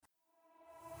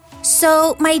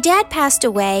So, my dad passed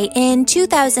away in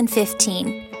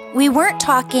 2015. We weren't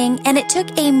talking, and it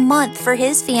took a month for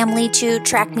his family to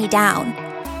track me down.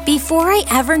 Before I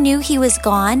ever knew he was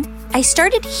gone, I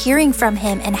started hearing from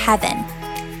him in heaven.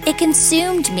 It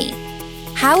consumed me.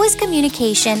 How is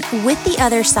communication with the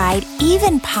other side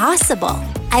even possible?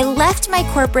 I left my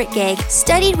corporate gig,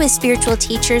 studied with spiritual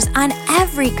teachers on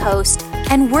every coast,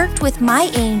 and worked with my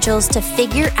angels to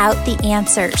figure out the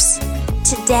answers.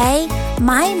 Today,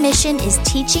 my mission is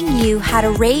teaching you how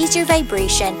to raise your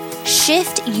vibration,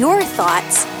 shift your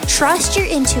thoughts, trust your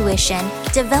intuition,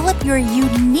 develop your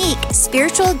unique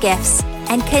spiritual gifts,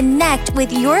 and connect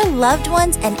with your loved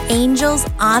ones and angels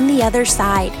on the other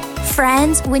side.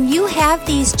 Friends, when you have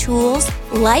these tools,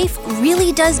 life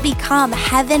really does become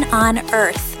heaven on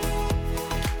earth.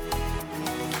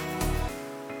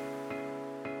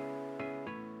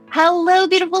 Hello,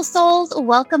 beautiful souls.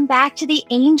 Welcome back to the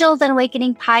Angels and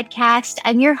Awakening podcast.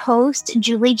 I'm your host,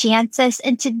 Julie Jancius,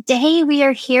 and today we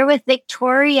are here with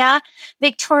Victoria.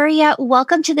 Victoria,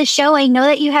 welcome to the show. I know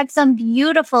that you have some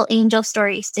beautiful angel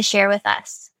stories to share with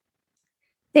us.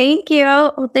 Thank you.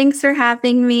 Well, thanks for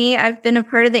having me. I've been a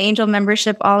part of the Angel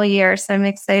membership all year, so I'm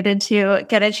excited to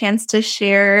get a chance to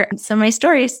share some of my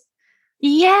stories.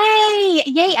 Yay!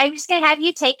 I'm just going to have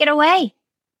you take it away.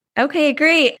 Okay,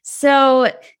 great.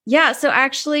 So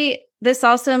actually, this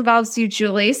also involves you,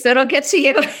 Julie. So it'll get to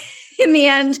you in the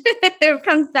end. It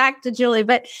comes back to Julie.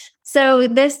 But so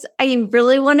I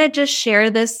really want to just share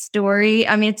this story.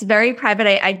 I mean, it's very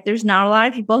private. There's not a lot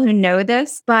of people who know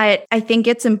this, but I think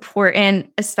it's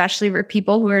important, especially for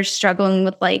people who are struggling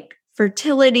with like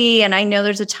fertility. And I know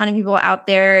there's a ton of people out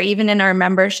there, even in our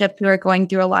membership, who are going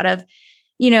through a lot of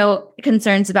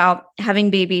concerns about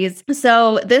having babies.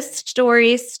 So this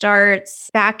story starts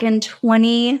back in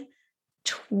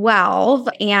 2012,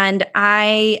 and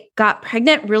I got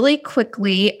pregnant really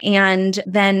quickly. And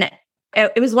then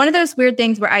it was one of those weird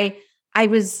things where I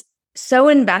was so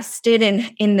invested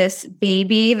in this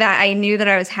baby that I knew that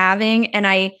I was having, and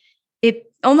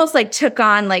it almost like took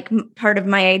on like part of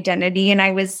my identity. And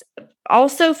I was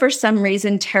also, for some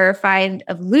reason, terrified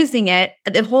of losing it.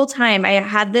 The whole time I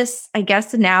had this, I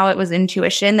guess now it was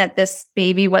intuition that this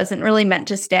baby wasn't really meant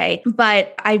to stay.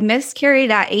 But I miscarried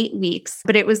at 8 weeks,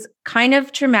 but it was kind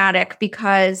of traumatic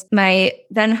because my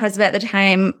then husband at the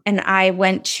time and I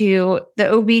went to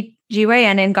the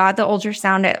OB/GYN and got the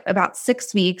ultrasound at about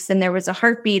 6 weeks, and there was a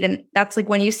heartbeat. And that's like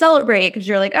when you celebrate because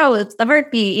you're like, oh, it's the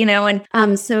heartbeat,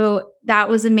 and so that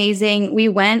was amazing. We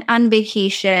went on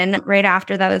vacation right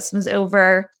after that. This was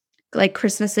over like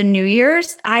Christmas and New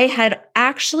Year's. I had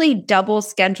actually double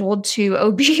scheduled 2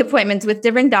 OB appointments with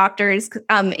different doctors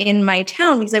in my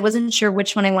town because I wasn't sure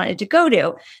which one I wanted to go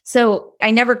to. So I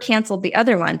never canceled the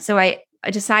other one. So I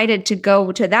decided to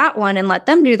go to that one and let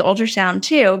them do the ultrasound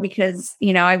too, because,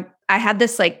 I had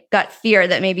this like gut fear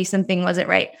that maybe something wasn't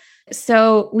right.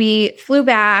 So we flew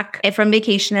back from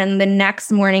vacation, and the next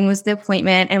morning was the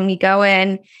appointment, and we go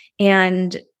in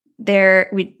and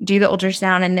we do the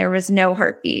ultrasound, and there was no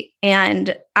heartbeat.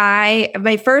 And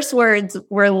my first words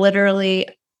were literally,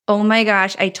 oh my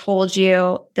gosh, I told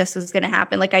you this was going to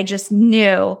happen. Like I just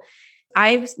knew.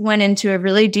 I went into a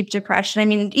really deep depression. I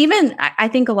mean, even I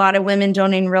think a lot of women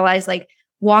don't even realize like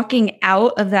walking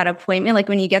out of that appointment, like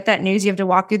when you get that news, you have to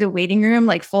walk through the waiting room,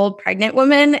 like full pregnant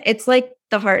woman. It's like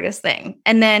the hardest thing.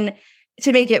 And then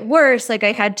to make it worse, like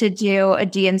I had to do a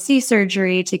D&C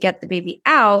surgery to get the baby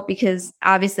out because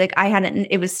obviously like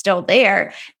it was still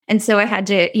there. And so I had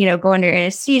to, go under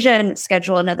anesthesia and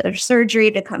schedule another surgery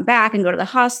to come back and go to the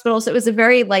hospital. So it was a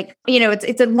very like,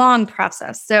 it's a long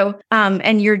process. So,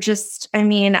 and you're just,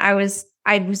 I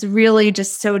was really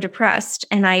just so depressed,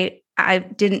 and I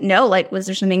didn't know, like, was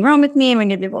there something wrong with me? Am I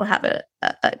going to be able to have a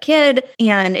kid?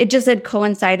 And it just had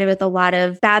coincided with a lot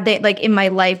of bad things. Like in my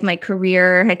life, my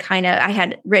career I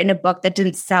had written a book that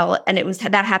didn't sell, and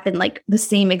that happened like the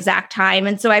same exact time.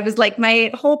 And so I was like,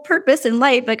 my whole purpose in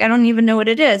life, like, I don't even know what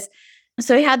it is.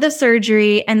 So I had the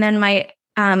surgery, and then my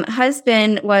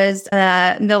husband was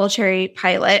a military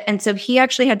pilot. And so he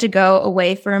actually had to go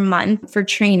away for a month for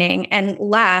training and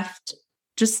left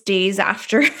just days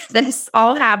after this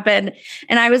all happened.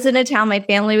 And I was in a town, my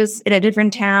family was in a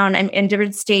different town and in a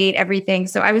different state, everything.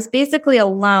 So I was basically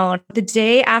alone. The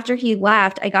day after he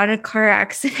left, I got in a car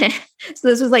accident. So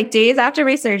this was like days after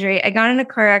my surgery. I got in a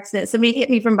car accident. Somebody hit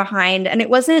me from behind, and it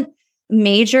wasn't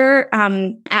major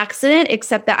accident,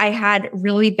 except that I had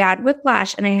really bad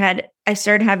whiplash, and I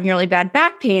started having really bad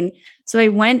back pain. So I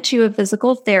went to a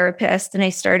physical therapist, and I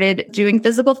started doing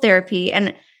physical therapy.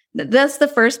 And that's the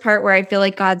first part where I feel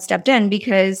like God stepped in,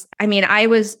 because I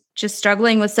was just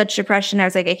struggling with such depression. I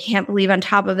was like, I can't believe on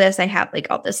top of this, I have like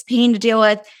all this pain to deal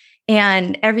with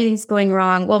and everything's going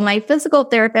wrong. Well, my physical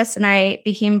therapist and I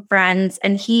became friends,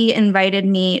 and he invited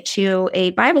me to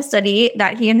a Bible study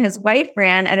that he and his wife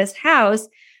ran at his house,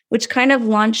 which kind of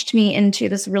launched me into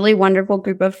this really wonderful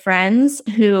group of friends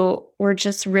who were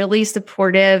just really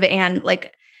supportive and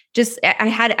like, just I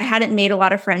hadn't made a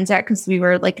lot of friends yet because we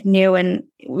were like new and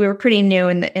we were pretty new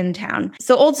in town.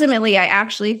 So ultimately, I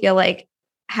actually feel like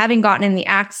having gotten in the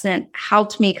accident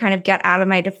helped me kind of get out of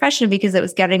my depression because it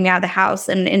was getting me out of the house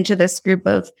and into this group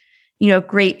of,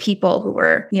 great people who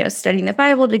were, studying the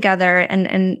Bible together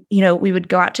and we would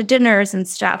go out to dinners and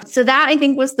stuff. So that I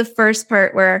think was the first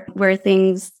part where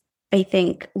things, I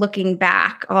think, looking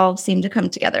back, all seemed to come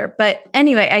together. But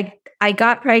anyway, I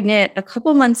got pregnant a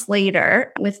couple months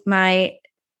later with my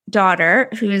daughter,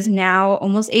 who is now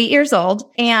almost 8 years old.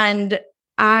 And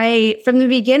from the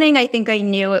beginning, I think I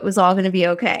knew it was all going to be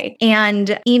okay.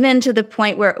 And even to the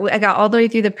point where I got all the way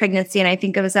through the pregnancy, and I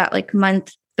think it was at like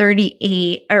month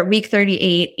 38 or week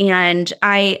 38. And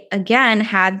I, again,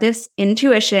 had this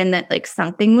intuition that like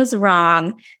something was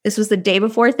wrong. This was the day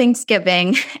before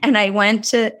Thanksgiving. And I went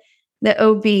to the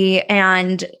OB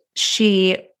and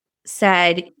she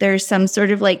said there's some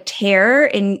sort of like tear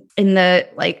in the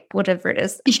like whatever it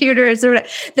is, uterus or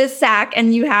the sac,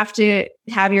 and you have to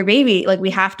have your baby. Like we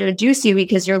have to induce you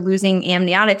because you're losing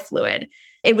amniotic fluid.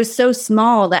 It was so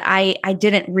small that I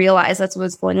didn't realize that's what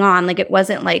was going on. Like it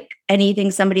wasn't like anything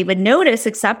somebody would notice,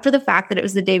 except for the fact that it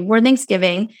was the day before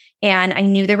Thanksgiving, and I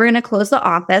knew they were going to close the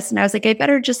office, and I was like, I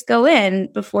better just go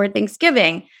in before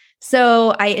Thanksgiving.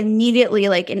 So I immediately,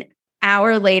 like an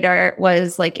hour later,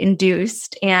 was like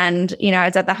induced, and I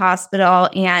was at the hospital,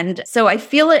 and so I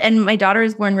feel it. And my daughter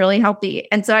was born really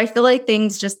healthy, and so I feel like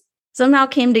things just somehow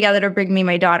came together to bring me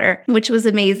my daughter, which was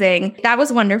amazing. That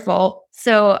was wonderful.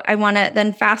 So I want to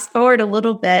then fast forward a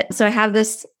little bit. So I have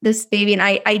this baby, and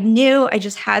I knew, I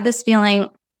just had this feeling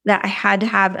that I had to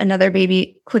have another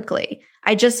baby quickly.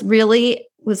 I just really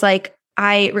was like,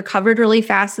 I recovered really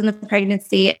fast in the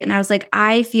pregnancy, and I was like,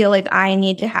 I feel like I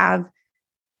need to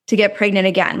get pregnant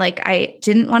again. Like I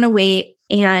didn't want to wait.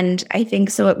 And I think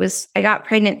so I got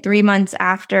pregnant 3 months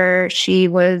after she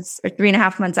was, or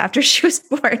 3.5 months after she was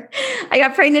born. I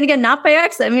got pregnant again, not by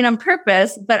accident, on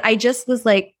purpose, but I just was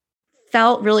like,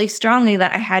 felt really strongly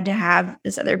that I had to have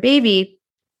this other baby.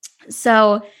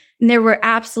 So there were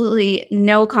absolutely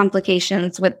no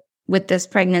complications with this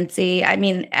pregnancy.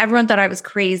 Everyone thought I was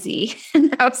crazy.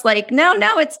 And I was like, no,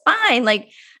 it's fine. Like,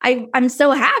 I'm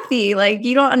so happy. Like,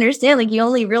 you don't understand. Like, you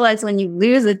only realize when you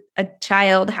lose a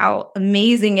child how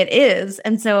amazing it is.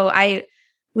 And so I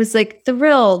was like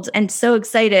thrilled and so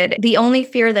excited. The only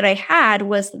fear that I had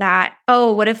was that,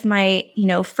 oh, what if my,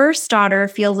 first daughter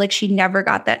feels like she never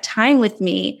got that time with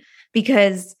me?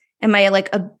 Because am I like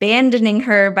abandoning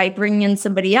her by bringing in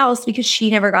somebody else because she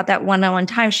never got that one-on-one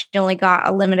time? She only got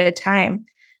a limited time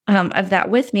of that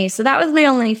with me. So that was my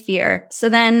only fear. So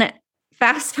then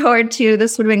fast forward to,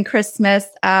 this would have been Christmas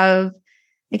of,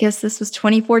 I guess this was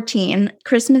 2014,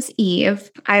 Christmas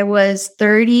Eve. I was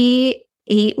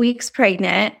 38 weeks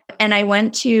pregnant, and I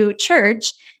went to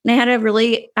church, and I had a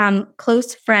really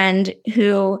close friend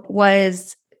who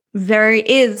is very,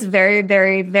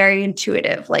 very, very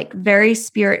intuitive, like very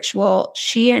spiritual.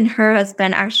 She and her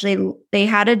husband actually, they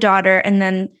had a daughter and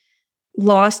then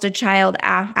lost a child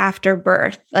after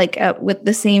birth, like with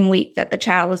the same week that the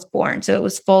child was born. So it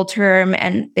was full term,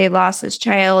 and they lost this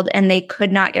child, and they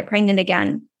could not get pregnant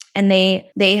again. And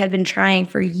they had been trying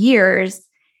for years,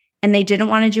 and they didn't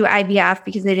want to do IVF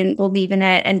because they didn't believe in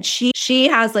it. And she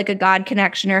has like a God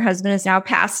connection. Her husband is now a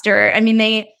pastor.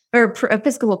 They are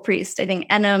Episcopal priest, I think.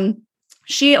 And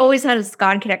she always had this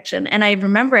God connection. And I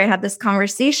remember I had this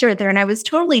conversation with her, and I was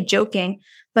totally joking,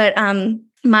 but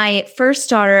my first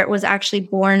daughter was actually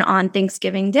born on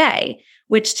Thanksgiving Day,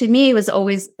 which to me was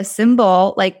always a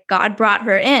symbol. Like God brought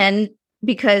her in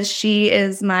because she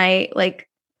is my like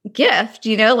gift,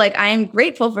 like I am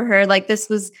grateful for her. Like this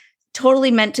was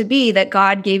totally meant to be, that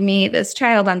God gave me this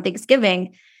child on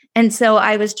Thanksgiving. And so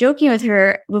I was joking with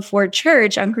her before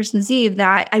church on Christmas Eve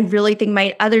that I really think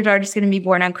my other daughter's going to be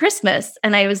born on Christmas.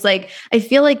 And I was like, I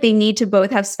feel like they need to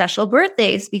both have special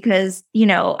birthdays because,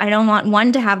 I don't want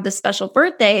one to have the special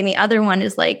birthday and the other one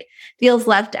is like, feels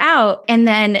left out. And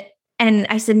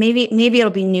I said, maybe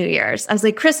it'll be New Year's. I was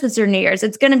like, Christmas or New Year's,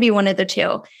 it's going to be one of the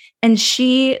two. And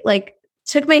she like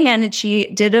took my hand and she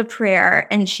did a prayer,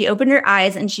 and she opened her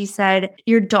eyes and she said,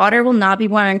 your daughter will not be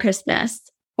born on Christmas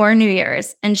or New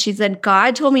Year's. And she said,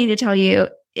 God told me to tell you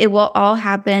it will all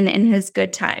happen in his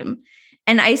good time.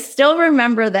 And I still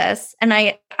remember this. And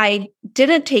I I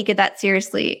didn't take it that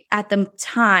seriously at the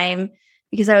time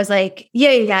because I was like,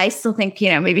 yeah, I still think,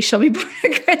 maybe she'll be born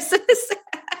at Christmas.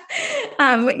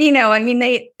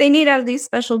 They need to have these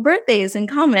special birthdays in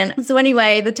common. So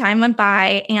anyway, the time went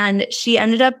by and she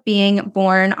ended up being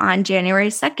born on January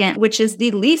 2nd, which is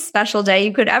the least special day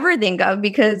you could ever think of,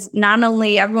 because not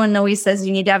only everyone always says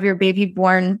you need to have your baby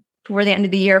born before the end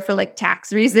of the year for like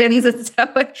tax reasons and stuff.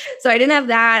 So I didn't have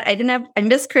that. I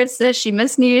missed Christmas. She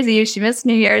missed New Year's Eve. She missed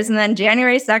New Year's. And then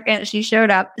January 2nd, she showed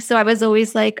up. So I was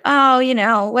always like, oh,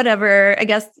 whatever. I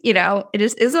guess, it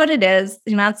is what it is.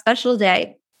 It's not a special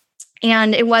day.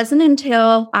 And it wasn't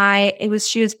until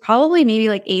she was probably maybe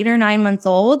like 8 or 9 months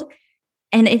old.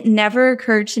 And it never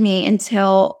occurred to me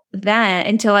until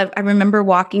I remember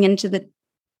walking into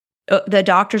the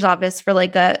doctor's office for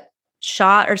like a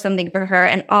shot or something for her.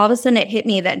 And all of a sudden it hit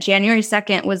me that January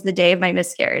 2nd was the day of my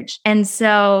miscarriage. And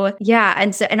so, yeah.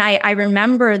 And I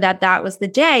remember that was the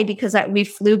day because we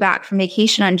flew back from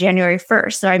vacation on January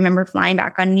 1st. So I remember flying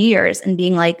back on New Year's and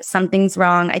being like, something's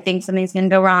wrong. I think something's going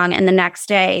to go wrong. And the next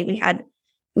day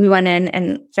we went in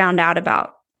and found out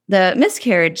about the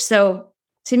miscarriage. So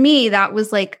to me, that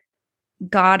was like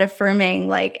God affirming,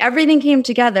 like everything came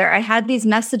together. I had these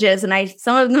messages and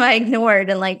some of them I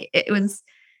ignored, and like, it was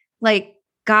like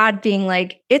God being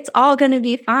like, it's all going to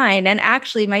be fine. And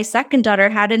actually, my second daughter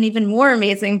had an even more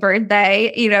amazing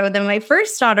birthday, than my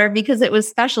first daughter, because it was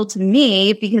special to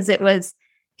me, because it was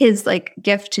his like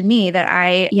gift to me that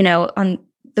I, on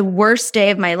the worst day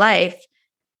of my life,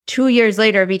 2 years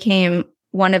later became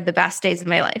one of the best days of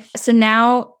my life. So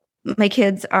now my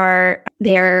kids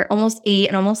they're almost 8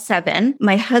 and almost 7.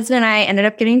 My husband and I ended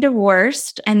up getting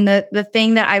divorced. And the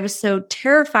thing that I was so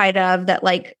terrified of, that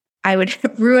like I would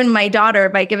ruin my daughter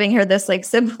by giving her this like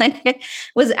sibling,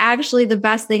 was actually the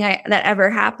best thing that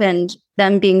ever happened,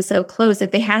 them being so close.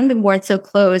 If they hadn't been born so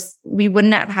close, we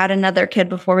wouldn't have had another kid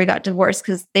before we got divorced,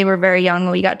 because they were very young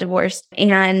when we got divorced.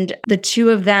 And the two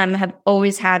of them have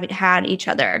always had each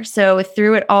other. So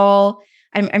through it all,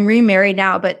 I'm remarried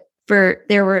now, but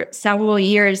there were several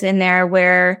years in there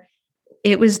where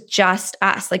it was just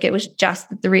us, like it was just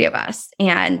the three of us.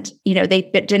 And, they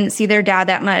didn't see their dad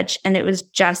that much. And it was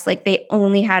just like they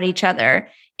only had each other.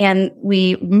 And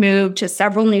we moved to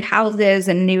several new houses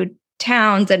and new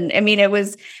towns. And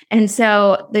and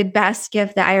so the best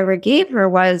gift that I ever gave her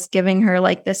was giving her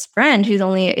like this friend who's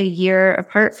only a year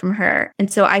apart from her.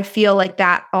 And so I feel like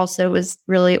that also was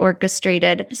really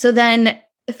orchestrated. So then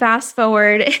fast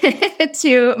forward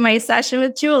to my session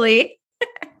with Julie,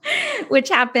 which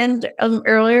happened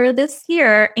earlier this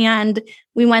year. And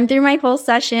we went through my whole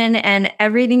session, and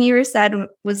everything you said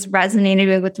was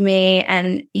resonating with me.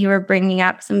 And you were bringing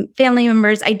up some family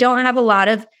members. I don't have a lot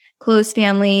of close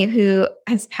family who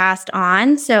has passed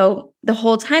on. So the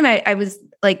whole time I was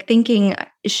like thinking,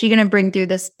 is she going to bring through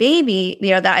this baby,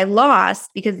 that I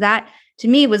lost? Because that to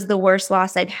me was the worst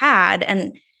loss I'd had.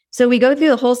 And so we go through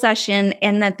the whole session.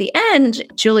 And at the end,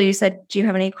 Julie, you said, do you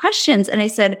have any questions? And I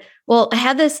said, well, I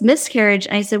had this miscarriage.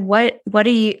 And I said, what are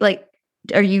you like?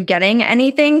 Are you getting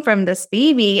anything from this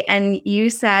baby? And you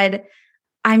said,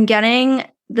 I'm getting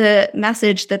the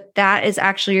message that is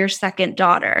actually your second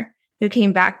daughter who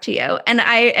came back to you.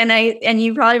 And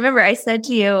you probably remember I said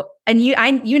to you, and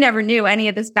you never knew any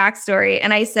of this backstory.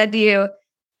 And I said to you,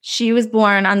 she was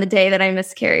born on the day that I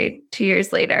miscarried 2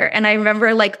 years later. And I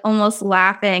remember like almost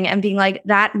laughing and being like,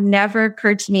 that never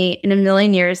occurred to me in a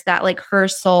million years that like her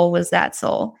soul was that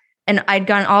soul. And I'd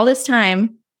gone all this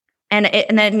time, and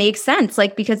it makes sense.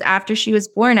 Like, because after she was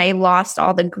born, I lost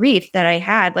all the grief that I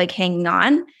had like hanging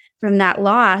on from that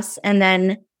loss. And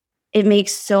then it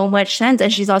makes so much sense.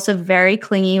 And she's also very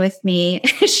clingy with me.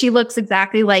 She looks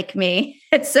exactly like me.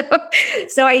 And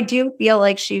so I do feel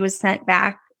like she was sent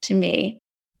back to me.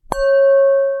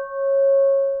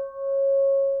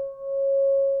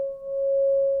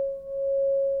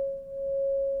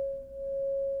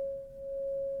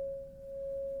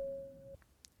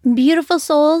 Beautiful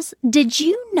souls, did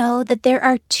you know that there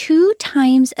are 2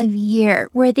 times of year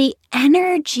where the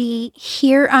energy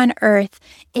here on earth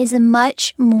is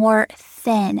much more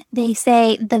thin? They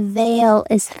say the veil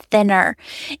is thinner,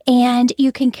 and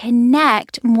you can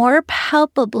connect more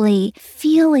palpably,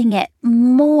 feeling it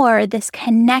more, this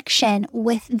connection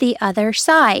with the other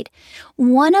side.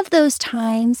 One of those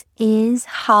times is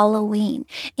Halloween.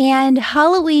 And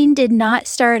Halloween did not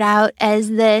start out as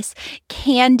this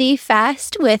candy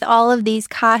fest with all of these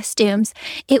costumes.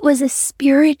 It was a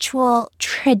spiritual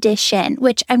tradition,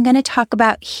 which I'm going to talk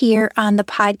about here on the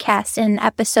podcast in an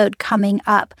episode coming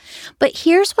up. But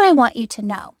here's what I want you to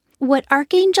know. What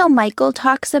Archangel Michael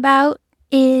talks about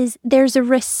is there's a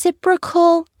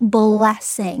reciprocal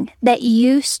blessing that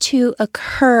used to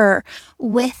occur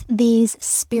with these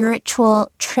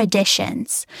spiritual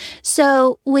traditions.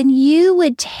 So when you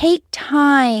would take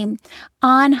time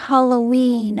on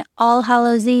Halloween, All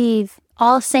Hallows Eve,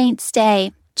 All Saints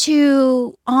Day,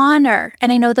 to honor, and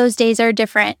I know those days are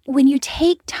different, when you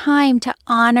take time to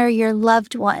honor your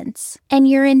loved ones and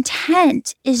your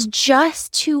intent is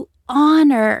just to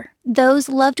honor those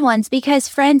loved ones, because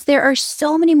friends, there are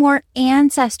so many more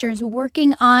ancestors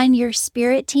working on your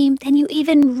spirit team than you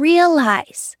even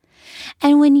realize.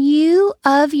 And when you,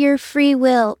 of your free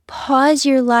will, pause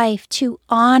your life to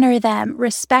honor them,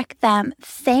 respect them,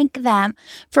 thank them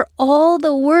for all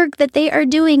the work that they are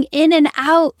doing in and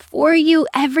out for you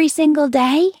every single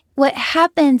day, what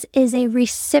happens is a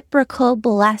reciprocal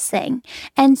blessing.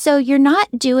 And so you're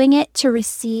not doing it to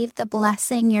receive the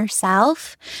blessing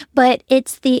yourself, but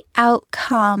it's the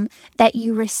outcome that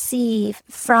you receive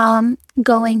from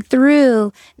going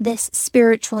through this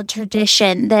spiritual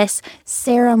tradition, this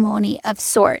ceremony of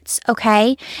sorts,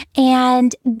 okay?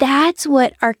 And that's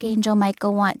what Archangel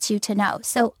Michael wants you to know.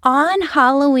 So on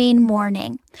Halloween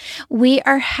morning, we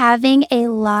are having a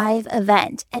live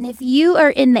event. And if you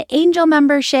are in the Angel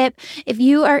membership, if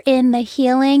you are in the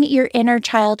Healing Your Inner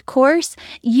Child course,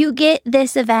 you get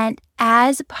this event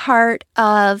as part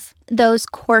of those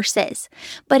courses.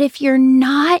 But if you're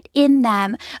not in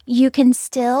them, you can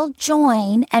still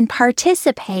join and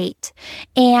participate.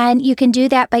 And you can do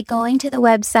that by going to the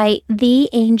website,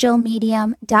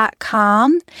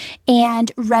 theangelmedium.com,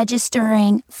 and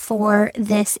registering for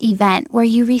this event where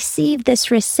you receive this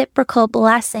reciprocal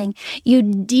blessing. You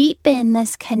deepen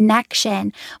this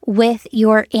connection with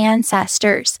your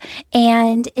ancestors.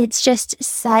 And it's just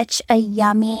such a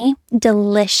yummy,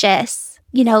 delicious,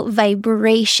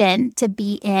 vibration to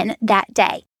be in that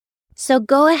day. So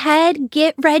go ahead,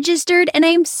 get registered, and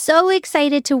I'm so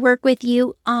excited to work with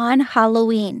you on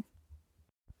Halloween.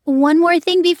 One more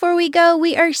thing before we go,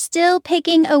 we are still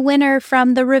picking a winner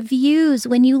from the reviews.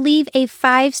 When you leave a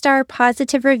 5-star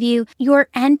positive review, you're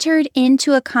entered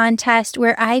into a contest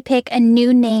where I pick a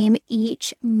new name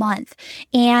each month.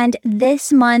 And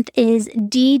this month is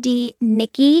DD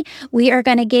Nikki. We are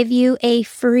going to give you a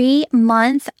free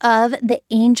month of the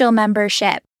Angel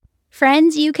membership.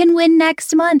 Friends, you can win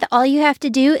next month. All you have to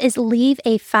do is leave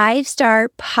a 5-star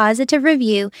positive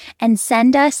review and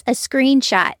send us a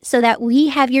screenshot so that we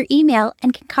have your email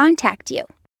and can contact you.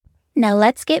 Now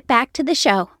let's get back to the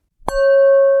show.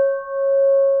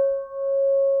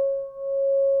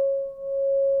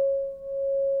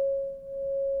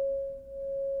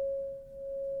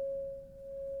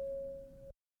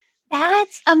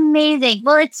 That's amazing.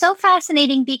 Well, it's so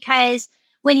fascinating because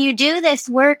when you do this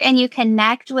work and you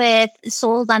connect with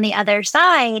souls on the other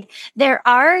side, there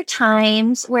are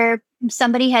times where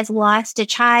somebody has lost a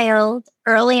child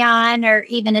early on or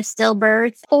even a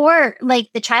stillbirth, or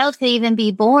like the child could even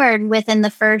be born within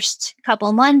the first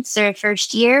couple months or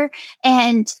first year.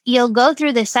 And you'll go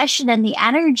through the session and the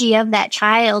energy of that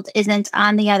child isn't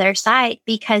on the other side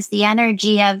because the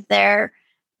energy of their,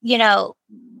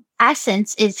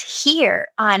 essence is here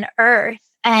on earth.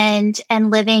 And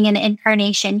living an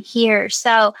incarnation here.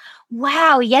 So,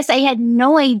 wow. Yes, I had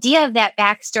no idea of that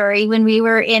backstory when we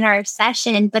were in our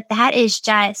session, but that is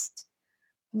just,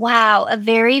 wow, a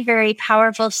very, very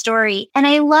powerful story. And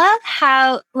I love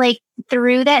how,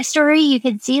 through that story, you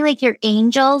could see, your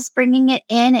angels bringing it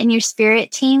in and your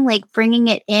spirit team, bringing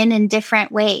it in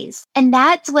different ways. And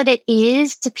that's what it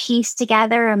is to piece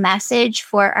together a message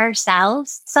for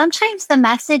ourselves. Sometimes the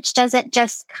message doesn't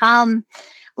just come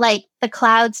the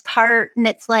clouds part and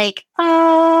it's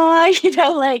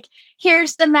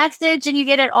here's the message and you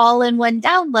get it all in one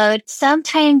download.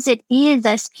 Sometimes it is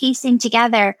us piecing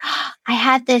together. I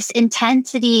had this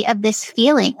intensity of this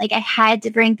feeling I had to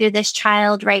bring through this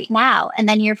child right now. And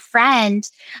then your friend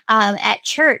at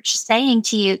church saying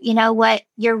to you, you know what,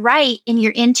 you're right in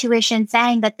your intuition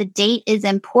saying that the date is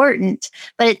important,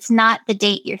 but it's not the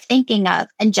date you're thinking of,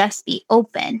 and just be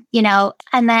open,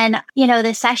 and then,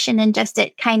 the session and just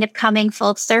it kind of coming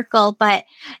full circle. But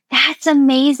that's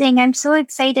amazing. I'm so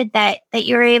excited that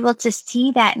you're able to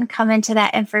see that and come into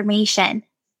that information.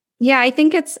 Yeah, I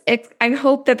think I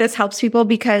hope that this helps people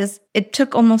because it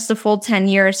took almost a full 10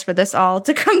 years for this all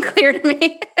to come clear to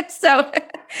me. So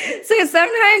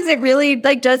sometimes it really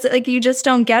does, you just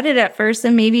don't get it at first.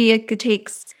 And maybe it could take,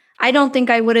 I don't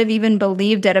think I would have even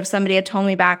believed it if somebody had told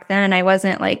me back then. I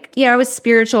wasn't I was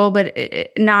spiritual, but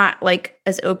not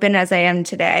as open as I am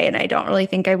today. And I don't really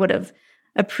think I would have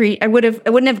I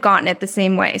wouldn't have gotten it the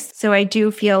same way. So I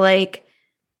do feel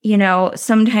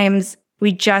sometimes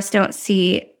we just don't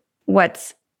see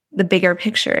what's the bigger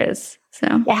picture is.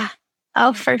 So, yeah.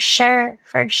 Oh, for sure.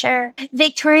 For sure.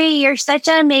 Victoria, you're such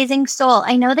an amazing soul.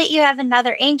 I know that you have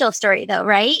another angel story though,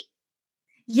 right?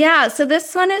 Yeah. So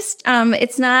this one is,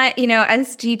 it's not,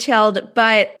 as detailed,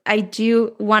 but I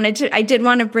did want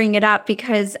to bring it up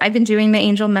because I've been doing the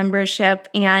angel membership.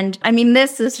 And I mean,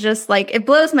 this is just like, it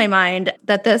blows my mind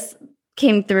that this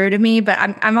came through to me, but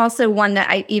I'm also one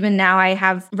that even now I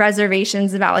have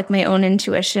reservations about like my own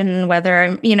intuition and whether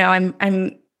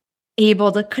I'm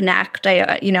able to connect.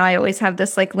 I always have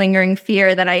this like lingering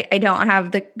fear that I don't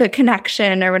have the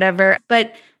connection or whatever.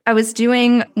 But I was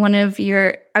doing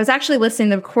I was actually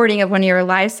listening to the recording of one of your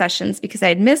live sessions because I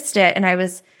had missed it. And I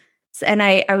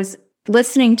was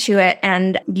listening to it,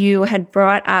 and you had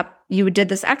brought up, you did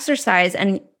this exercise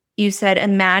and you said,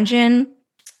 imagine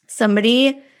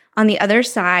somebody on the other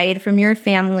side from your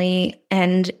family,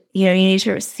 and, you need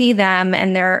to see them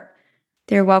and they're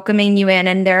welcoming you in,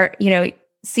 and they're,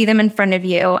 see them in front of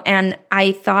you. And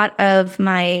I thought of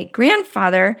my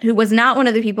grandfather, who was not one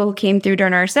of the people who came through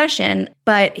during our session,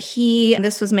 but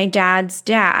this was my dad's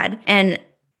dad. And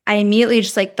I immediately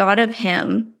just like thought of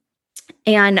him.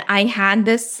 And I had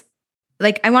this,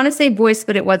 like, I want to say voice,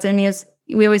 but it wasn't.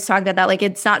 We always talk about that. Like,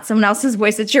 it's not someone else's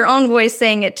voice. It's your own voice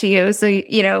saying it to you.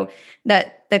 So,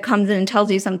 that comes in and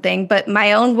tells you something. But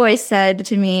my own voice said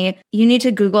to me, you need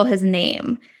to Google his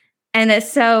name. And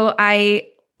so I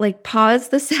like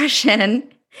paused the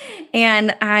session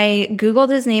and I Googled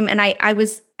his name, and I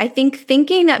was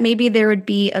thinking that maybe there would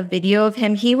be a video of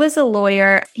him. He was a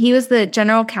lawyer. He was the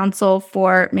general counsel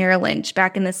for Merrill Lynch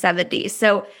back in the 70s.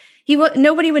 So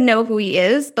nobody would know who he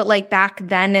is, but like back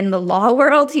then in the law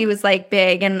world, he was like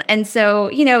big. And so,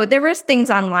 there was things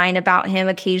online about him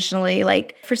occasionally.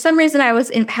 Like for some reason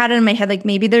had it in my head, like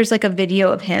maybe there's like a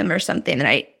video of him or something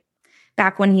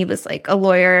back when he was like a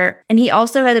lawyer. And he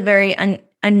also had a very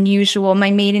unusual, my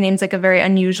maiden name's like a very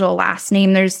unusual last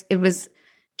name. It was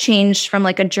changed from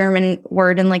like a German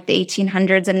word in like the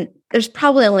 1800s. And there's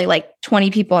probably only like 20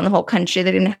 people in the whole country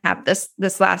that didn't have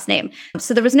this last name.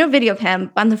 So there was no video of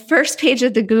him. On the first page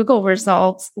of the Google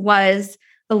results was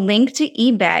a link to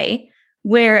eBay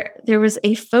where there was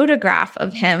a photograph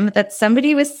of him that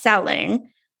somebody was selling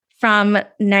from I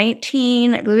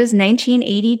believe it was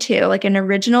 1982, like an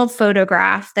original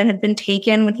photograph that had been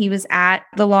taken when he was at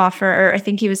the law firm, or I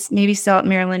think he was maybe still at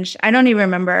Merrill Lynch. I don't even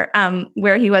remember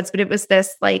where he was, but it was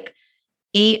this like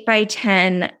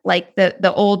 8x10, like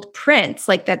the old prints,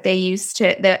 like that they used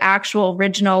to, the actual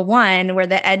original one where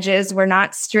the edges were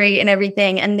not straight and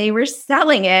everything. And they were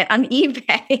selling it on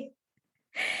eBay.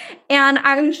 And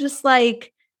I was just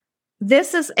like,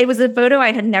 it was a photo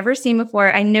I had never seen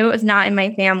before. I knew it was not in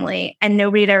my family and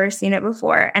nobody had ever seen it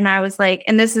before. And I was like,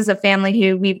 and this is a family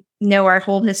who we know our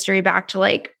whole history back to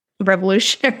like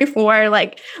Revolutionary War.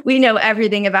 Like we know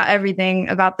everything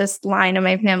about this line of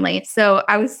my family. So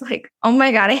I was like, oh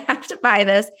my God, I have to buy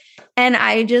this. And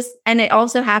it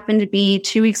also happened to be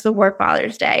 2 weeks before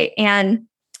Father's Day. And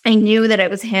I knew that it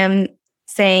was him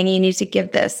saying, you need to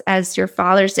give this as your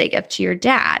Father's Day gift to your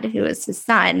dad, who is his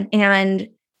son. And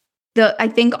I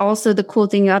think also the cool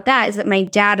thing about that is that my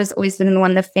dad has always been the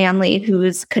one in the family who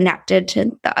is connected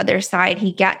to the other side.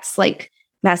 He gets like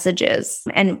messages,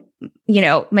 and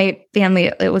my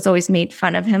family, it was always made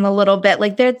fun of him a little bit.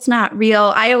 Like that's not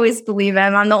real. I always believe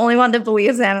him. I'm the only one that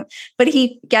believes him, but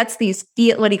he gets these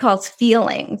what he calls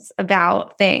feelings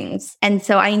about things. And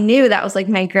so I knew that was like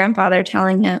my grandfather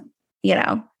telling him,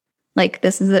 like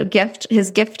this is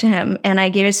his gift to him. And I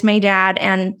gave it to my dad,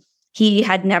 and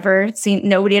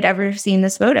nobody had ever seen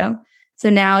this photo. So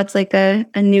now it's like a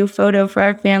new photo for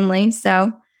our family.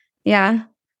 So yeah.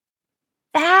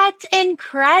 That's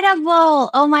incredible.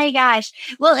 Oh my gosh.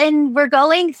 Well, and we're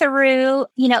going through,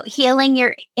 healing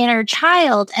your inner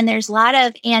child. And there's a lot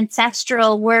of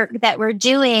ancestral work that we're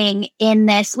doing in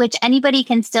this, which anybody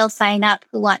can still sign up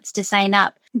who wants to sign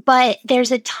up. But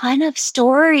there's a ton of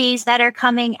stories that are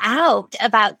coming out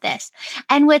about this.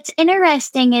 And what's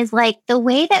interesting is like the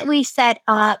way that we set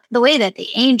up, the way that the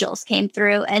angels came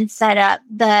through and set up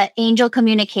the angel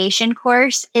communication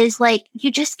course is like, you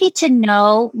just get to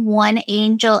know one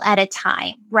angel at a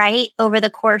time, right? Over the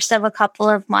course of a couple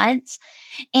of months.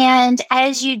 And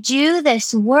as you do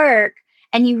this work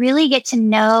and you really get to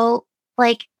know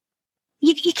like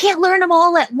you can't learn them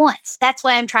all at once. That's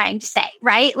what I'm trying to say,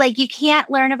 right? Like you can't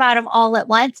learn about them all at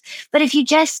once. But if you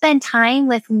just spend time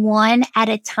with one at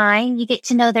a time, you get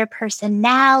to know their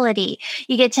personality.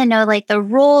 You get to know like the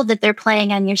role that they're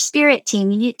playing on your spirit team.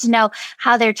 You get to know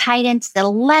how they're tied into the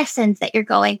lessons that you're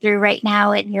going through right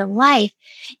now in your life.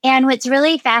 And what's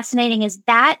really fascinating is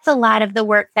that's a lot of the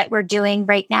work that we're doing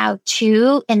right now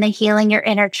too in the Healing Your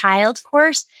Inner Child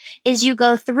course is you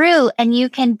go through and you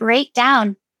can break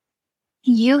down.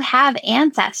 You have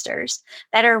ancestors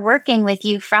that are working with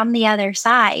you from the other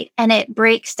side, and it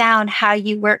breaks down how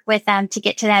you work with them to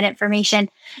get to that information.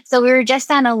 So we were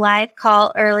just on a live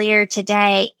call earlier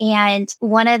today, and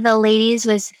one of the ladies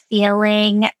was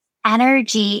feeling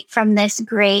energy from this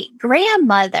great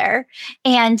grandmother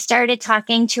and started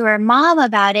talking to her mom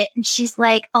about it. And she's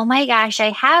like, oh my gosh,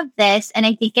 I have this. And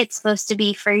I think it's supposed to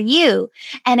be for you.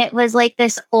 And it was like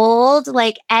this old,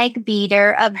 like egg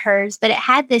beater of hers, but it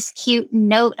had this cute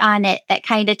note on it that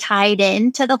kind of tied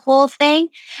into the whole thing.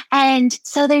 And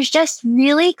so there's just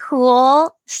really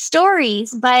cool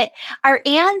stories, but our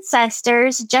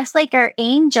ancestors, just like our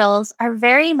angels, are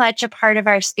very much a part of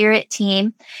our spirit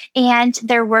team, and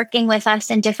they're working with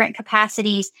us in different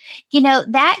capacities. You know,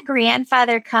 that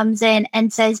grandfather comes in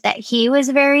and says that he was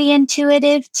very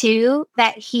intuitive too,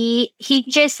 that he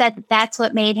just said that that's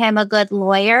what made him a good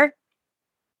lawyer.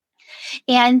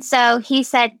 And so he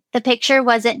said the picture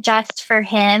wasn't just for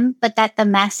him, but that the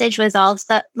message was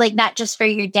also like not just for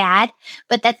your dad,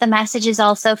 but that the message is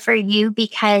also for you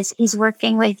because he's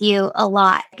working with you a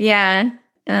lot. Yeah.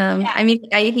 I mean,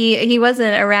 he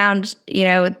wasn't around,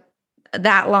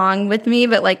 that long with me,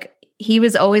 but like he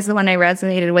was always the one I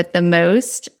resonated with the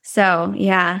most. So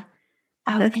yeah.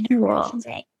 Oh, that's cool.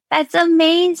 That's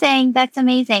amazing. That's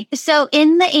amazing. So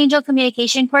in the angel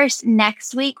communication course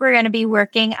next week, we're going to be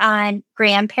working on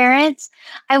grandparents.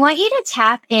 I want you to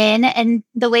tap in, and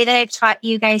the way that I've taught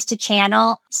you guys to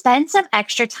channel, spend some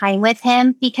extra time with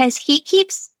him because he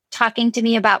keeps talking to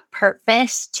me about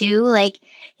purpose too. Like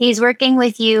he's working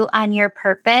with you on your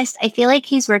purpose. I feel like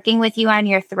he's working with you on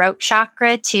your throat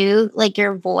chakra too, like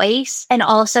your voice, and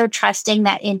also trusting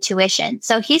that intuition.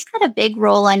 So he's got a big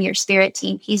role on your spirit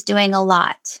team. He's doing a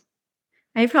lot.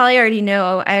 I probably already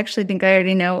know. I actually think I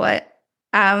already know what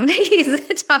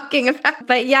he's talking about.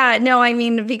 But yeah, no, I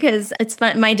mean, because it's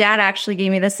fun. My dad actually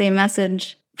gave me the same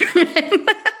message.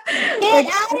 Get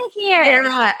out of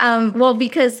here. Well,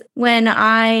 because when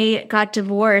I got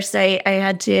divorced, I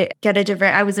had to get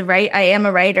I am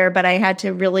a writer, but I had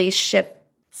to really set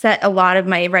a lot of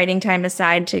my writing time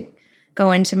aside to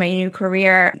go into my new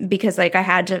career because like I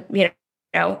had to,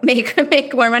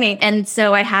 make more money. And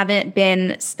so I haven't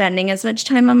been spending as much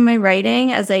time on my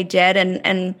writing as I did.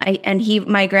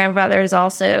 My grandfather is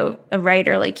also a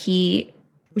writer. Like he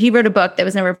wrote a book that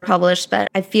was never published, but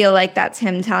I feel like that's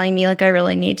him telling me like I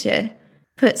really need to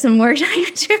put some more time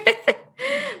into it.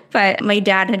 But my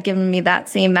dad had given me that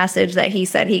same message that he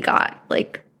said he got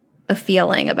like a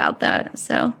feeling about that.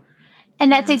 So.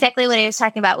 And that's exactly what he was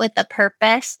talking about with the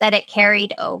purpose that it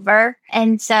carried over.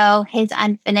 And so his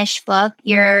unfinished book,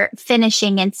 you're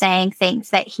finishing and saying things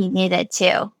that he needed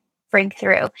to bring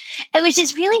through. It was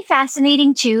just really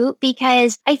fascinating too,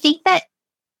 because I think that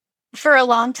for a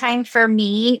long time for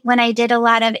me, when I did a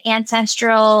lot of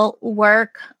ancestral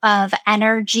work of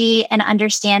energy and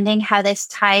understanding how this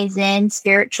ties in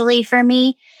spiritually for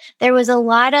me, there was a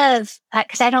lot of,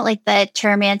 because I don't like the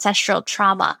term ancestral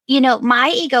trauma.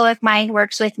 My egoic mind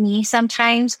works with me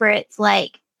sometimes where it's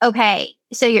like, okay,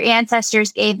 so your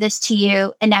ancestors gave this to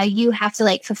you and now you have to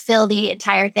like fulfill the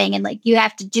entire thing. And like, you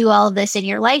have to do all of this in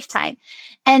your lifetime.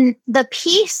 And the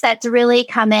piece that's really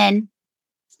come in,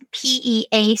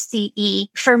 PEACE,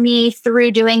 for me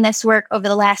through doing this work over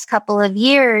the last couple of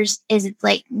years is it's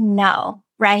like, no,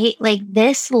 right? Like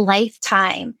this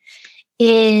lifetime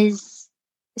is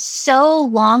so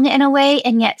long in a way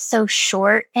and yet so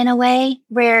short in a way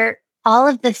where all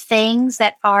of the things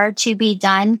that are to be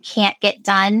done can't get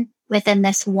done within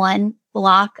this one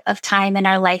block of time in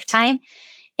our lifetime.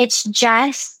 It's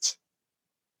just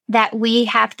that we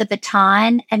have the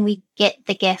baton and we get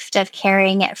the gift of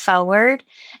carrying it forward.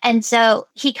 And so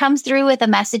he comes through with a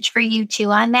message for you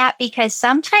too on that, because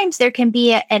sometimes there can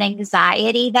be an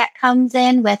anxiety that comes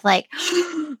in with like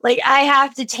I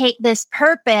have to take this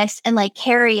purpose and like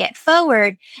carry it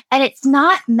forward. And it's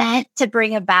not meant to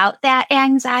bring about that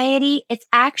anxiety. It's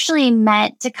actually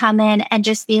meant to come in and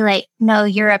just be like, no,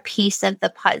 you're a piece of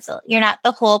the puzzle. You're not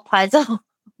the whole puzzle.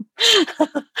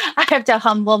 I have to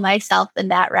humble myself in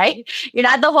that, right? You're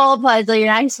not the whole puzzle. You're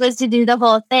not supposed to do the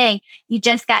whole thing. You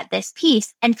just got this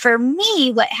piece. And for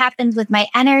me, what happens with my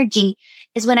energy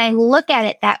is when I look at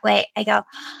it that way, I go,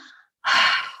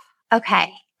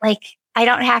 Okay, like I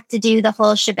don't have to do the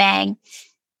whole shebang.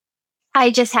 I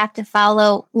just have to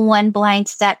follow one blind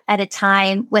step at a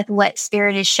time with what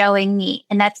spirit is showing me.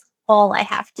 And that's all I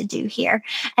have to do here.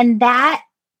 And that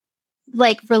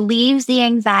like relieves the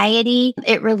anxiety.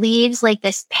 It relieves like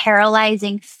this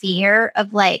paralyzing fear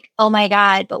of like, oh my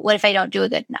God, but what if I don't do a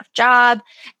good enough job?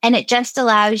 And it just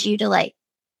allows you to like,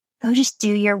 go just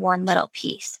do your one little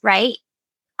piece, right?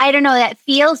 I don't know. That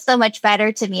feels so much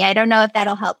better to me. I don't know if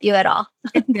that'll help you at all.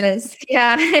 It is.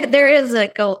 Yeah, there is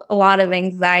like a lot of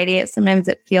anxiety. Sometimes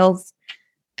it feels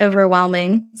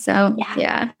overwhelming. So,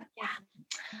 yeah.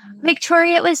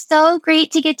 Victoria, it was so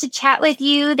great to get to chat with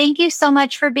you. Thank you so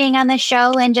much for being on the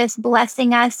show and just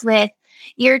blessing us with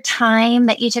your time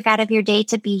that you took out of your day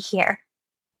to be here.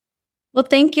 Well,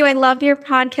 thank you. I love your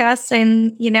podcast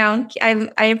and,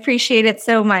 I appreciate it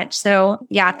so much. So,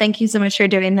 yeah, thank you so much for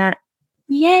doing that.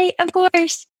 Yay, of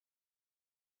course.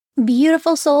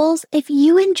 Beautiful souls, if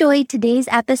you enjoyed today's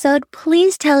episode,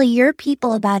 please tell your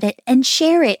people about it and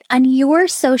share it on your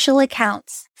social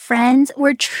accounts. Friends,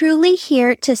 we're truly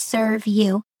here to serve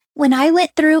you. When I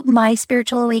went through my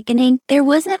spiritual awakening, there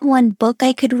wasn't one book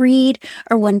I could read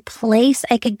or one place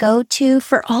I could go to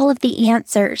for all of the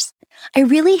answers. I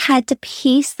really had to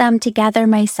piece them together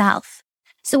myself.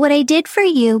 So what I did for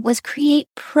you was create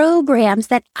programs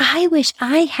that I wish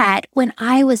I had when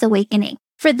I was awakening.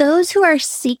 For those who are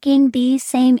seeking these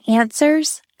same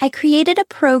answers, I created a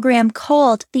program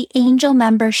called the Angel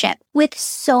Membership with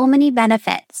so many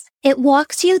benefits. It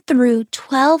walks you through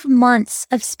 12 months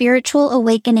of spiritual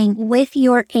awakening with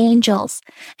your angels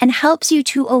and helps you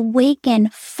to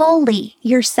awaken fully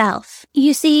yourself.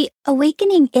 You see,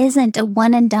 awakening isn't a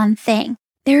one and done thing.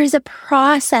 There is a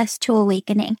process to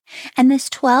awakening, and this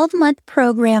 12-month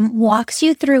program walks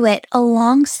you through it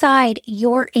alongside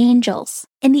your angels.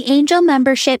 In the Angel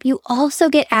Membership, you also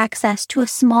get access to a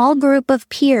small group of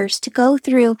peers to go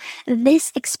through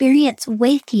this experience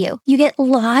with you. You get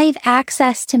live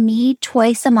access to me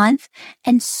twice a month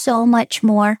and so much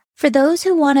more. For those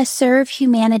who want to serve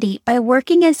humanity by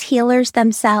working as healers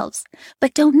themselves,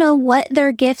 but don't know what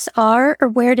their gifts are or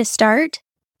where to start,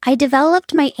 I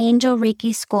developed my Angel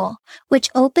Reiki School,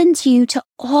 which opens you to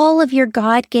all of your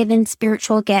God-given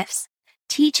spiritual gifts,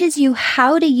 teaches you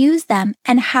how to use them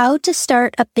and how to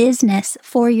start a business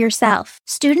for yourself.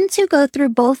 Students who go through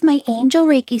both my Angel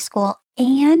Reiki School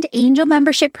and Angel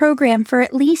Membership program for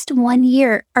at least 1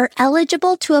 year are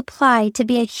eligible to apply to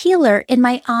be a healer in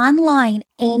my online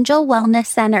Angel Wellness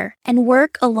Center and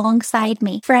work alongside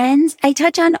me. Friends, I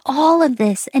touch on all of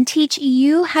this and teach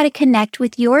you how to connect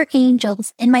with your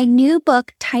angels in my new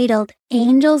book titled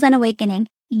Angels and Awakening.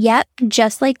 Yep,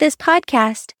 just like this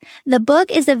podcast. The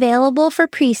book is available for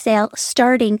pre-sale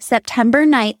starting September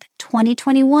 9th,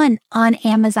 2021 on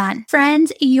Amazon.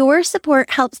 Friends, your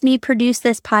support helps me produce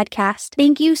this podcast.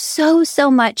 Thank you so,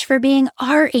 so much for being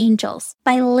our angels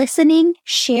by listening,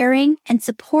 sharing, and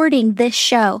supporting this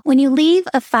show. When you leave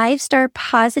a 5-star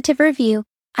positive review,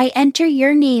 I enter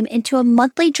your name into a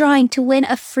monthly drawing to win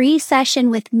a free session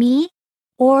with me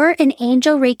or an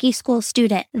Angel Reiki School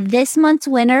student. This month's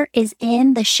winner is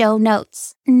in the show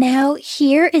notes. Now,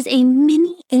 here is a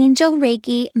mini Angel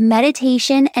Reiki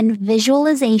meditation and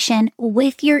visualization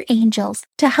with your angels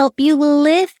to help you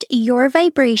lift your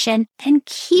vibration and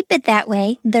keep it that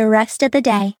way the rest of the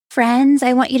day. Friends,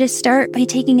 I want you to start by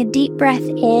taking a deep breath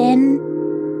in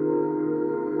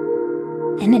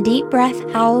and a deep breath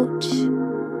out.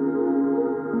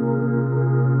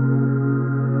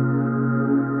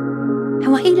 I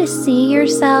want you to see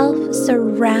yourself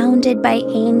surrounded by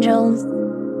angels.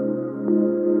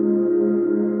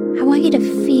 I want you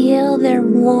to feel their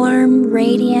warm,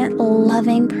 radiant,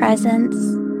 loving presence.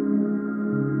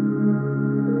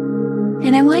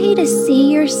 And I want you to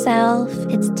see yourself,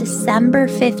 it's December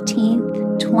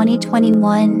 15th,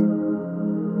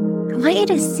 2021. I want you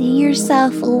to see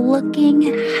yourself looking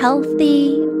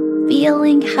healthy,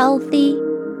 feeling healthy,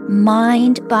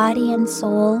 mind, body, and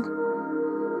soul.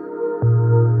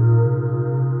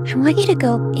 I want you to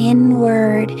go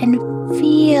inward and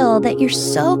feel that you're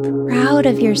so proud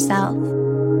of yourself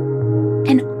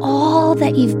and all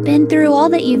that you've been through, all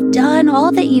that you've done,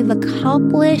 all that you've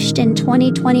accomplished in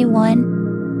 2021.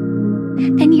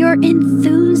 And you're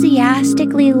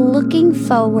enthusiastically looking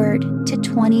forward to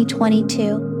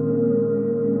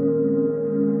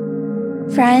 2022.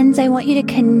 Friends, I want you to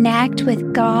connect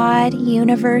with God,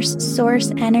 universe,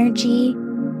 source energy,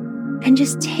 and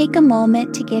just take a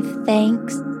moment to give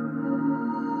thanks.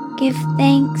 Give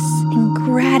thanks and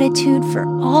gratitude for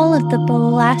all of the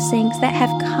blessings that have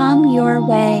come your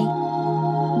way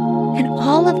and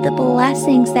all of the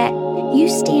blessings that You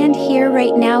stand here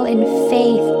right now in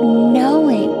faith,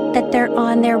 knowing that they're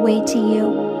on their way to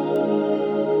you.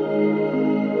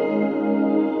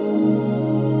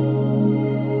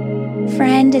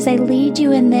 Friend, as I lead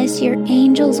you in this, your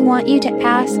angels want you to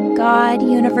ask God,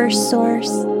 Universe Source,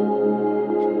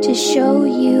 to show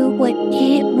you what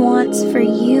it wants for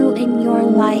you in your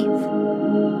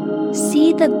life.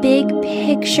 See the big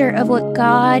picture of what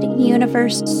God,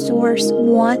 Universe Source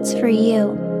wants for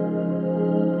you.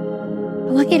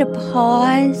 I want you to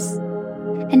pause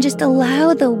and just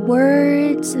allow the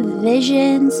words,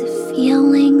 visions,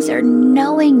 feelings, or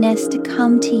knowingness to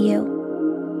come to you.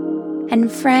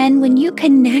 And friend, when you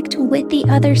connect with the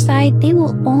other side, they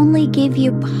will only give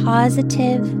you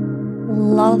positive,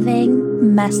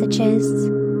 loving messages.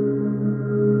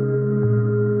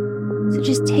 So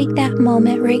just take that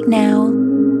moment right now.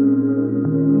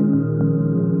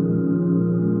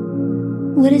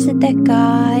 What is it that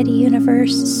God,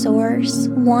 Universe, Source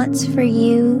wants for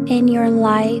you in your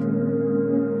life?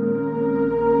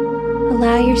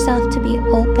 Allow yourself to be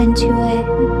open to it.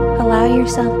 Allow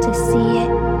yourself to see it,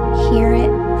 hear it,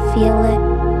 feel it,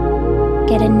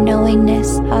 get a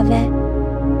knowingness of it.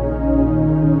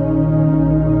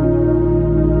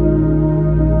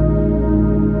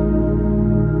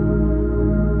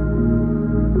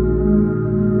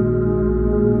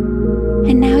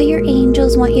 And now your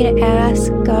angels want you to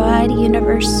ask God,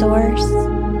 Universe, Source,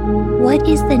 what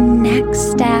is the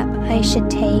next step I should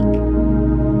take?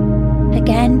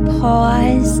 Again,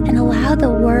 pause and allow the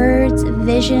words,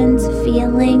 visions,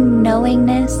 feeling,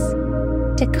 knowingness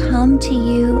to come to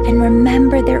you, and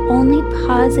remember they're only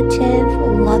positive,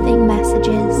 loving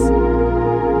messages.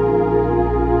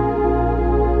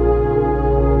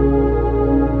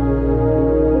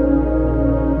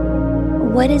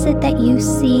 What is it that you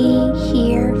see,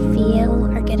 hear, feel,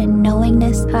 or get a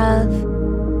knowingness of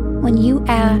when you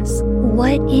ask,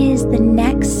 what is the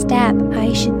next step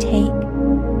I should take?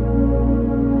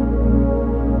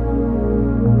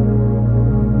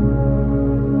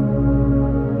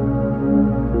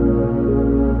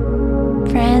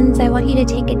 Friends, I want you to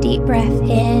take a deep breath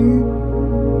in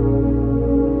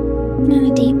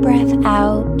and a deep breath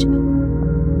out.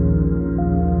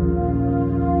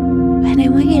 And I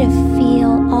want you to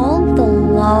feel all the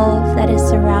love that is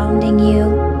surrounding you.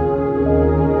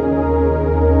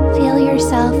 Feel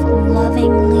yourself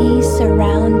lovingly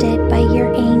surrounded by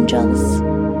your angels.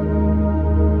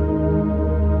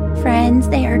 Friends,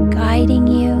 they are guiding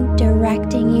you,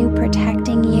 directing you,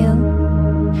 protecting you,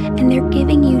 and they're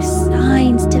giving you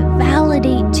signs to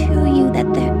validate to you that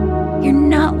you're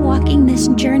not walking this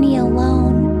journey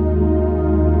alone.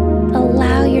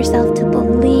 Allow yourself to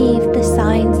believe the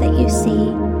signs that you see.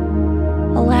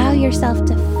 Allow yourself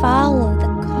to follow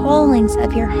the callings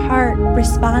of your heart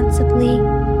responsibly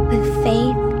with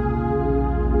faith.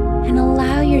 And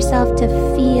allow yourself to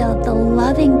feel the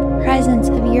loving presence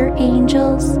of your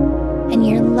angels and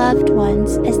your loved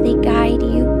ones as they guide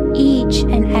you each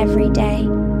and every day.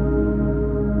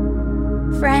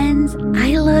 Friends,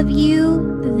 I love you.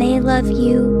 They love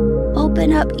you.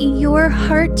 Open up your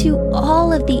heart to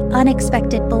all of the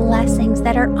unexpected blessings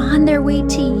that are on their way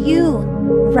to you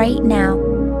right now.